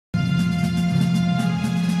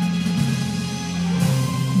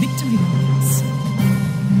Victory awaits.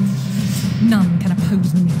 None can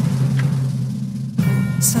oppose me.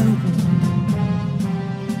 So ordered.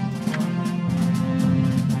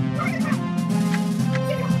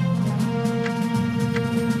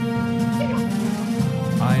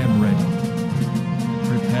 I am ready.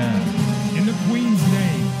 Prepare. In the Queen's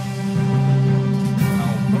name.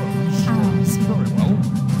 Ours. Very well.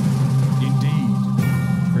 Indeed.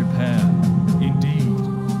 Prepare. Indeed.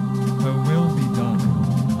 Her will be done.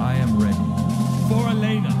 I am ready. For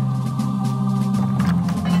Elena.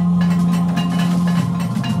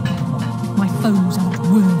 My foes are not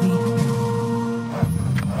worthy.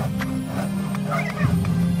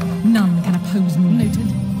 None can oppose me. Noted.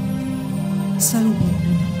 So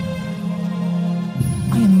ordered.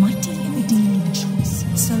 I am mighty indeed. Choice.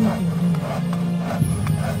 So ordered.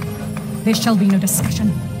 There shall be no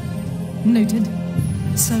discussion. Noted.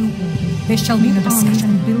 So ordered. There shall be no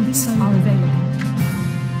discussion. Buildings are available.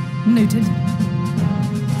 Noted.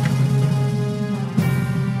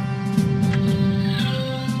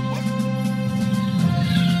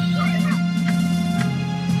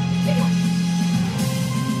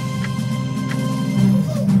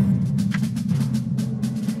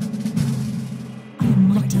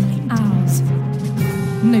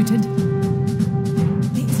 Noted.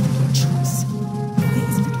 There is little choice. There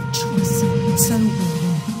is little choice. So ordered.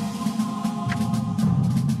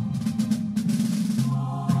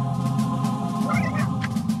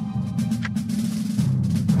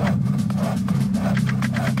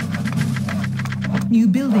 New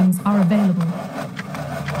buildings are available.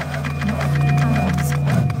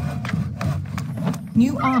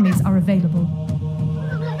 New armies are available.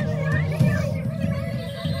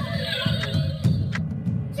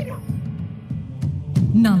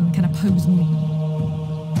 None can oppose me.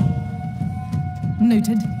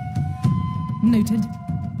 Noted. Noted.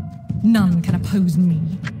 None can oppose me.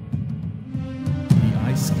 The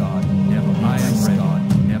Ice God never rests. The Ice God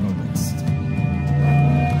never rests.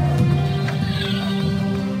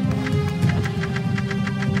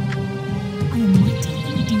 I am mighty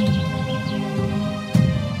indeed.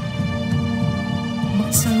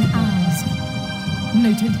 But so ours.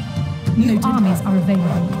 Noted. New armies are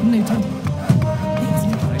available. Noted.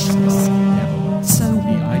 So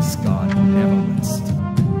the Ice God never rests.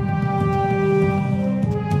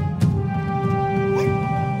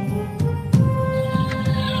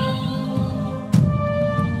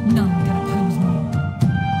 None can oppose me.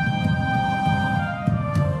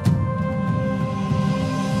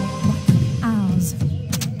 Ours.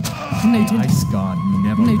 Noted. The Ice God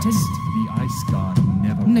never Noted. rests. The Ice God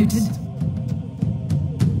never Noted. rests.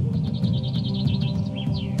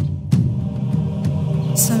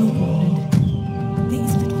 So ordered. There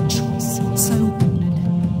is little choice. So ordered.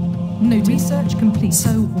 Noted. Research complete.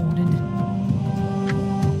 So ordered.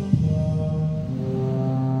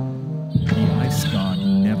 The Ice God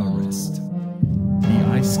never rests. The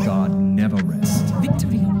Ice God never rests.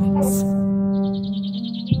 Victory awaits.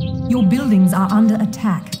 Your buildings are under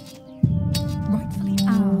attack. Rightfully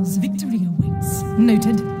ours. Victory awaits.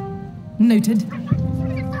 Noted. Noted.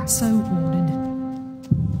 So ordered.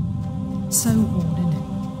 So ordered.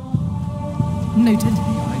 Noted. The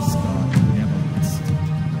Ice God never rests.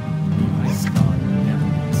 The Ice God never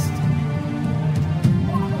rests.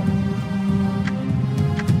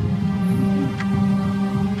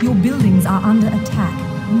 Your buildings are under attack.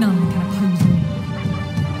 None can oppose me.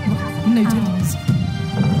 Noted.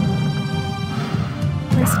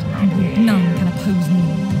 Pressed complete. None can oppose me.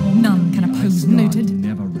 None can oppose. Noted.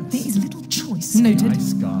 Never rests. There is little choice. The Noted.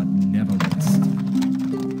 Ice God never rests.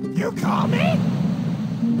 You call me?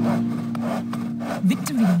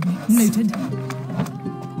 Victory awaits. Noted.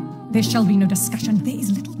 There shall be no discussion. There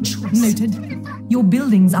is little choice. Noted. Your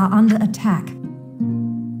buildings are under attack.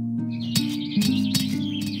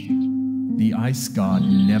 The Ice God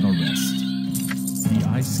never rests. The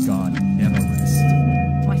Ice God never rests.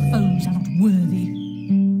 My foes are not worthy.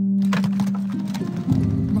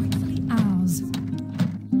 Rightfully ours.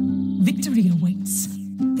 Victory awaits.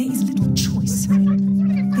 There is little choice.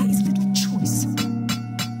 There is little choice.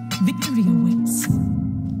 Victory awaits.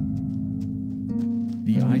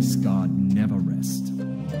 The Ice God never rests.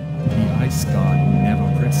 The Ice God never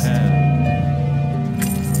rests.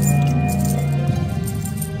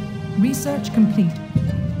 Research complete.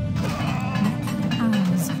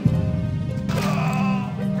 Ours.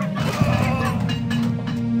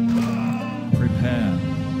 Prepare,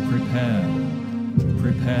 prepare,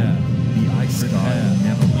 prepare. The Ice God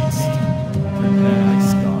never rests. Prepare,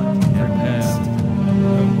 Ice God never rests.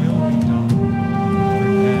 The will be done.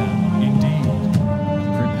 Prepare, indeed.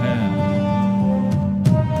 Prepare.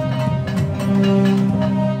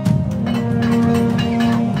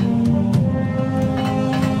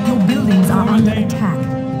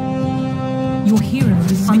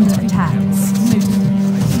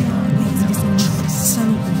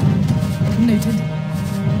 Noted.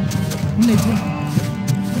 Noted.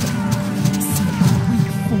 See how we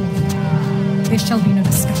fall. There shall be no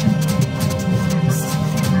discussion.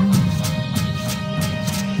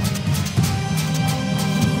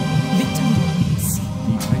 Victory wins.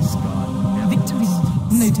 The ice god never Victory rests.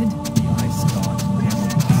 wins. Noted. The ice god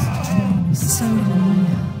never rests. So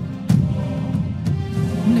ordered.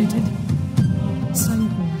 Noted. So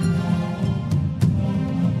ordered.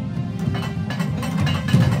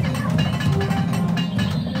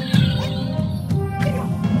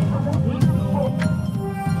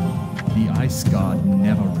 The ice god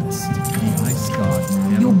never rests. The ice god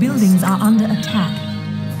never Your buildings are under attack.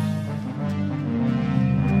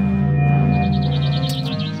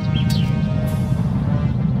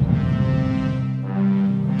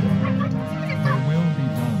 Your will be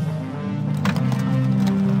done.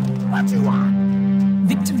 What you want?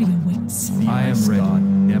 Victory awaits. The ice god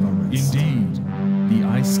never rests. Indeed. The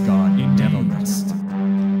ice god never rests.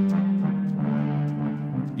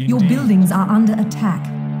 Your buildings are under attack.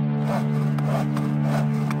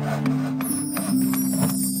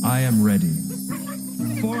 I am ready.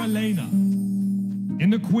 For Elena, in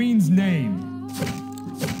the Queen's name,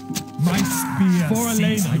 my spear for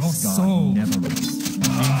Elena, your soul never rests.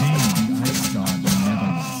 Indeed, the ice god never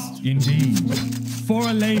rests. Indeed, for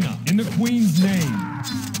Elena, in the Queen's name.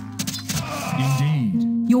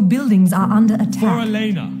 Indeed, Your buildings are under for attack.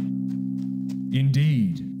 Elena.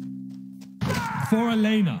 Indeed, for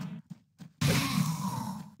Elena.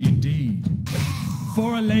 Indeed.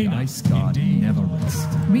 For Elena, the ice god never rests.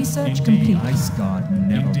 Research Indeed, complete. the ice god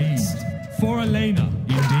never rests. For Elena,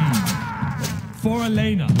 indeed. For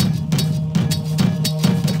Elena.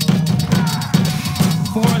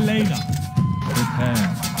 For Elena.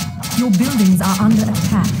 Prepare. Your buildings are under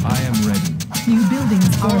attack. I am ready. New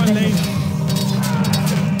buildings For are Elena. available.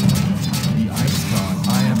 The ice god,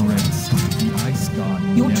 I am ready. The ice god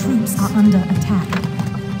Your never troops rests. are under attack.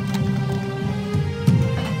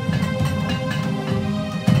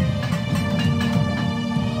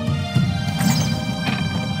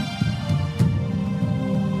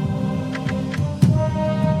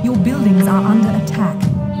 Your buildings are under attack.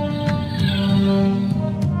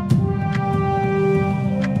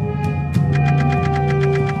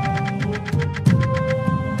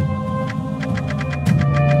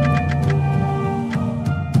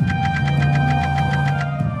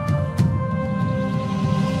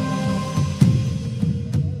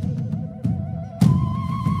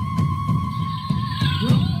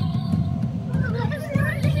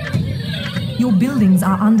 Your buildings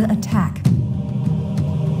are under attack. I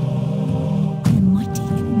am mighty.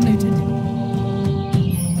 Noted.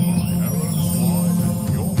 My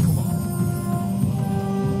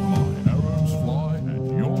arrows fly at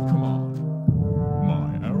your command. My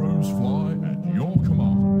arrows fly at your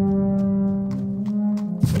command.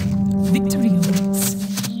 Victory awaits.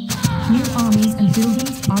 New armies and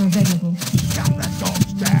buildings are available. Shut the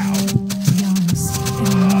dogs down. Janus,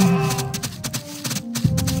 Etheria.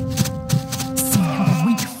 See how the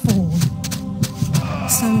weak fall.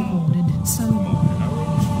 So ordered, so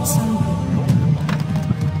ordered, so ordered.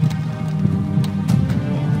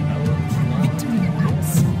 Victory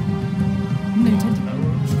awaits. Noted.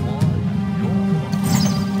 Arrows fly at your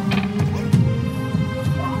command.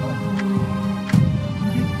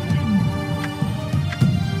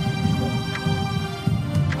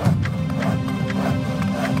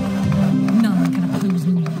 None can oppose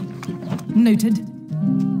me. Noted.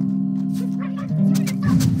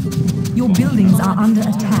 Your buildings are under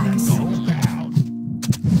attack.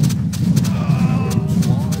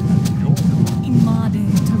 Imade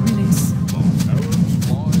Terilis.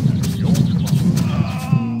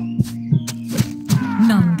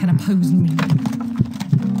 None can oppose me.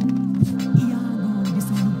 Iago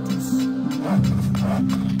Visamantis.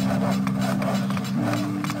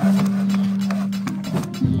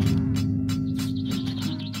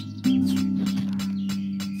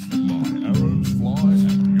 My arrows fly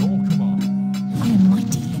at your command. I am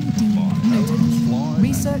mighty indeed. Noted. Fly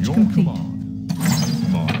Research at your complete.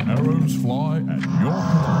 command. My arrows fly at your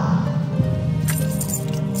command.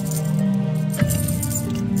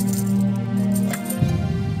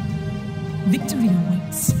 Victory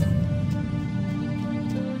awaits.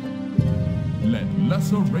 Let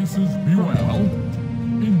lesser races be well.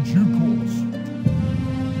 In due course.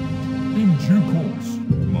 In due course.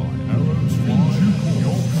 My arrows fly at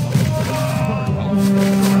your command.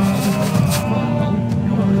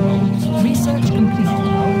 Very well. Research complete.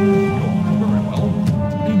 Very well.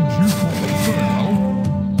 In due course. Very well.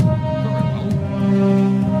 Very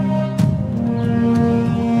well.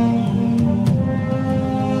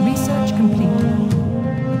 Research complete.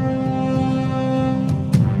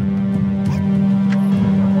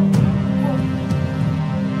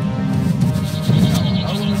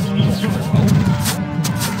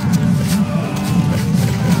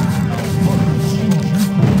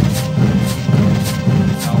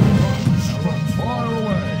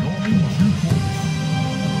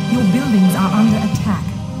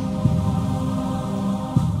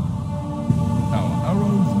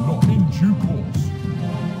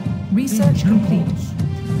 Research complete.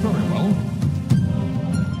 Very well.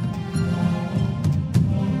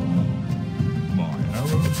 My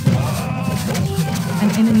arrows fly at your command. An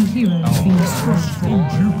enemy hero has been destroyed. In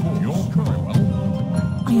due course. Your very well.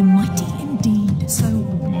 I am mighty indeed, so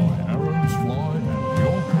ordered. My arrows fly at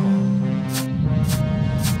your command.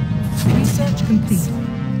 Research complete.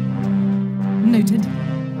 Noted.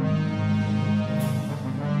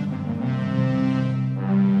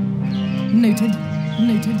 Noted.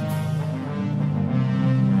 Noted.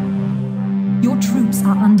 Your troops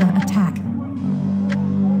are under attack. My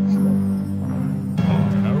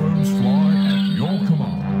arrows fly at your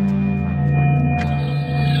command.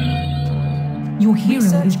 Your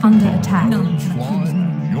hero is under attack. Arrows fly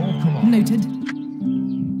at your command. Noted.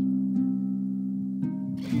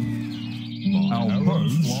 Our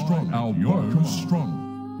bows strong. Our bows strong.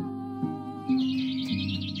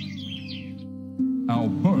 Our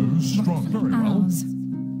bows strong. Very well. Ours.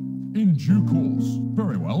 In due course.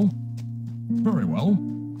 Very well. Very well.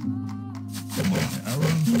 My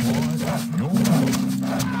arrows fly at your command.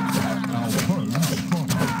 Our bows strong.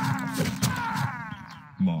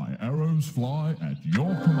 My arrows fly at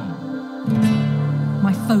your command.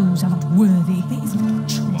 My foes are not worthy. There is little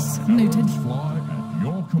choice. My Noted. arrows fly at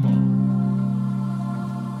your command.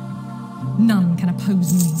 None can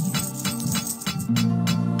oppose me.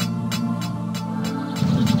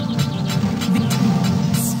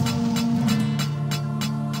 Victories.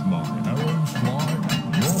 My arrows fly at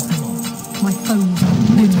your command. My foes are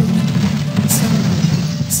noted.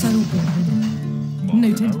 So ordered. My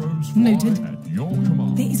Noted. arrows fly Noted. at your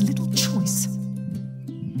command. There is little choice.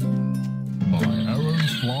 My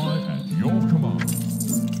arrows fly at your command.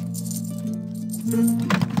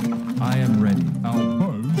 I am ready. Our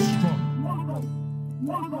bows strong.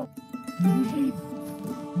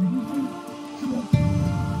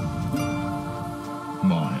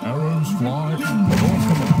 My arrows fly at your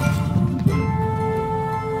command.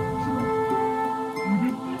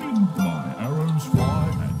 My arrows fly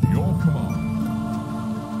at your command.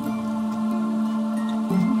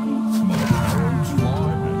 My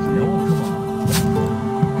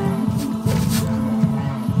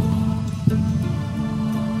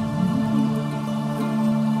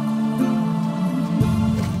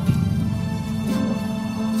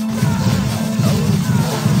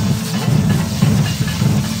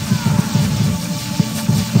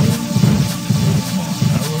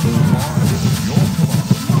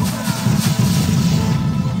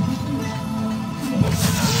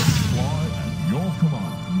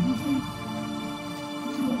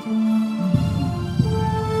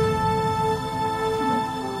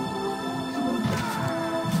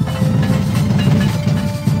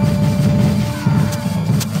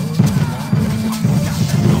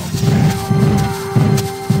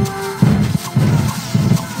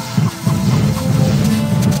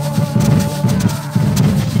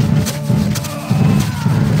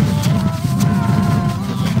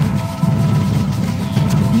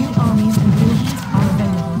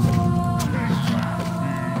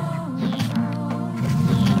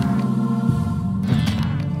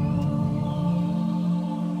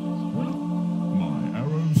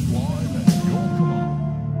arrows fly at your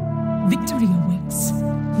command. Victory awaits.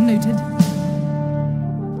 Noted.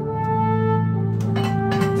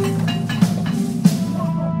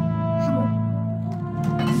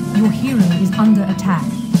 Your hero is under attack.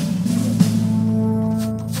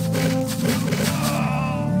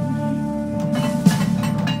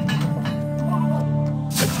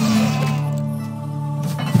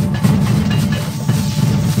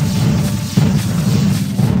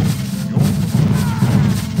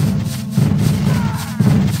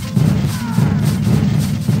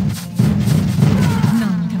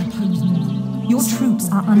 None can oppose me. Your troops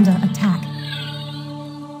are under attack.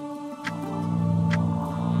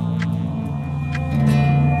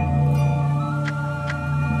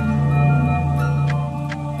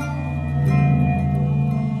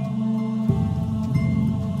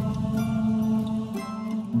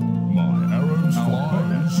 My arrows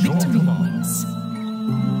fly at your Victory command. awaits.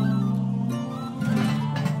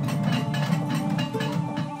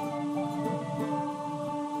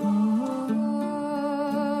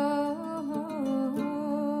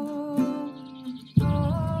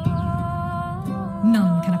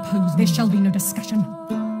 None can oppose. There shall be no discussion.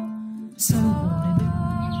 So ordered.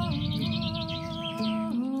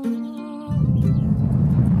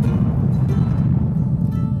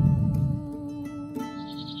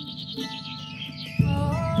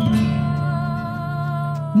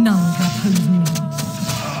 None can oppose me.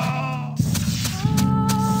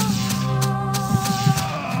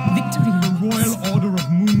 Victory The Royal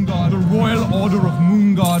Order of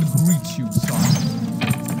Moongard greets you.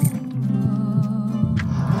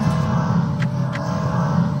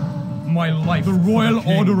 life. The Royal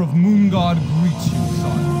Order of Moongard greets you,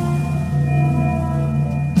 son.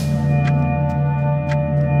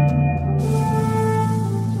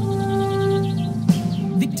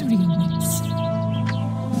 Victory awaits.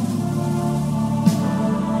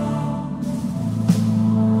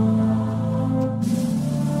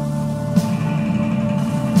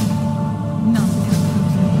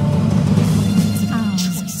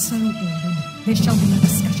 There shall be no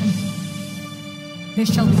discussion. There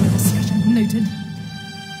shall be no discussion. Noted.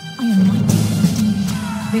 I am mighty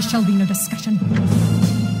indeed. There shall be no discussion.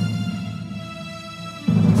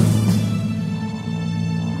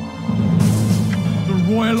 The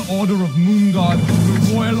Royal Order of Moongard.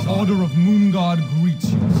 The Royal Order of Moongard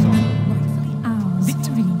greets you, son. Rightfully ours.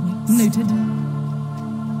 Victory awaits. Noted.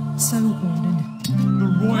 So ordered. The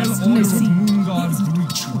Royal Order of Moongard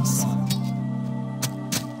greets you, son.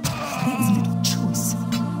 There is little choice.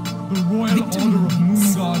 The Royal Order of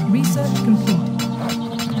Moongard. Research complete.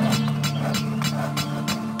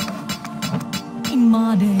 In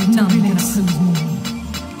my day, none can oppose me.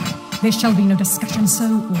 There shall be no discussion. So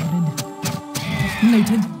ordered.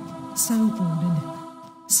 Noted. So ordered.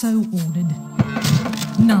 So ordered.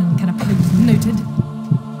 None can oppose me. Noted.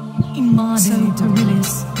 In my day, to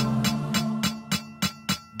release.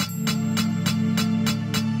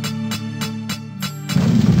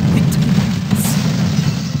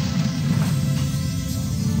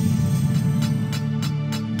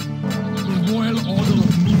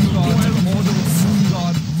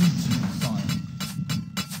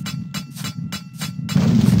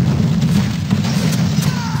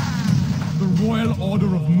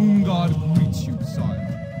 Order of Moongard greets you, sire.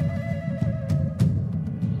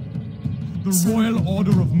 The Royal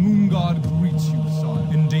Order of Moongard greets you, sire.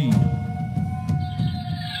 Indeed.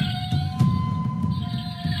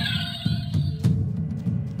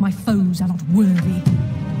 My foes are not worthy.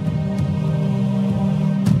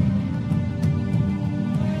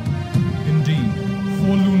 Indeed.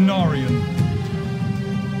 For Lunarian.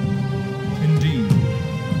 Indeed.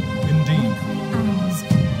 Indeed. Ours.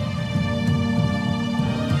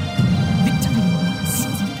 Victory awaits.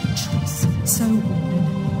 So ordered.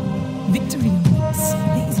 Victory awaits.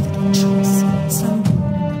 There is little choice. So ordered.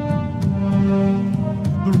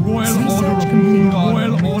 The Royal Order of Moongard.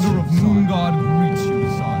 Royal Order of Moongard greets you,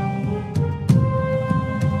 sire.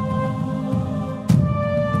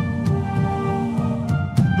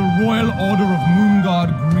 The Royal Order of Moongard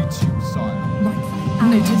greets you, sire. Rightfully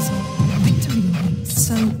noted. Victory awaits.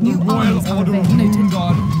 So The Royal Order of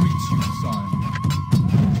Moongard greets you,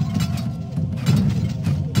 sire.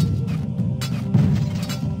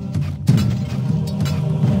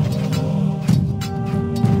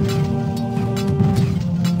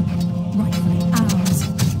 Rightfully ours.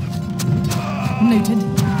 Noted.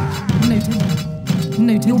 Noted.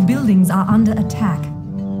 Noted. Your buildings are under attack.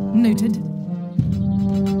 Noted.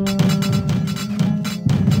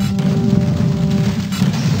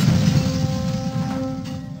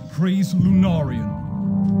 Praise Lunarian.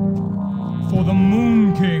 For the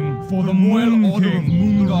Moon King, for the Royal Order of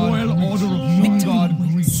Moongard, Royal Order of Moongard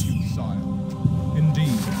greets you, sire.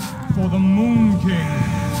 Indeed. For the Moon King,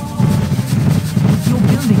 Your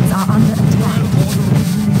buildings are under attack. Royal Order of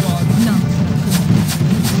Moongard, None.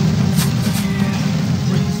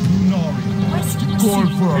 praise Lunarian. Call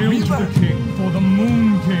for a Hail to reaper. the King, for the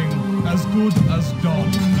Moon King, as good as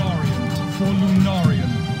done. Lunarian, for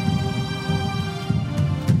Lunarian.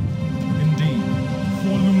 Indeed.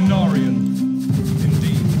 For Lunarian.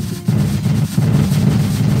 Indeed.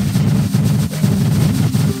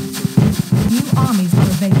 New armies are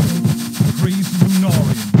available. Praise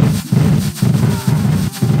Lunarian.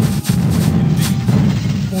 Indeed.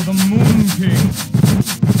 For the Moon King.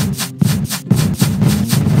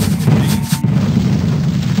 Indeed.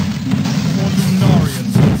 For Lunarian.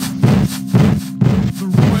 The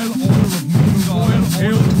Royal Order of Moongard.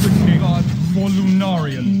 Hail to the King. For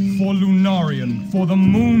Lunarian. For Lunarian. For the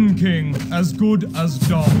Moon King, as good as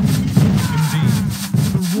done. Indeed.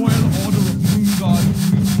 The Royal Order of Moongard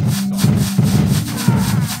greets you, sire.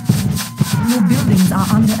 Your buildings are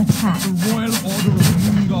under attack. The Royal Order of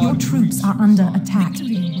Moongard Your troops greets are you, under sire. attack.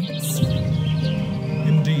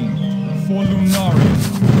 Indeed. For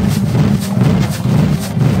Lunarian.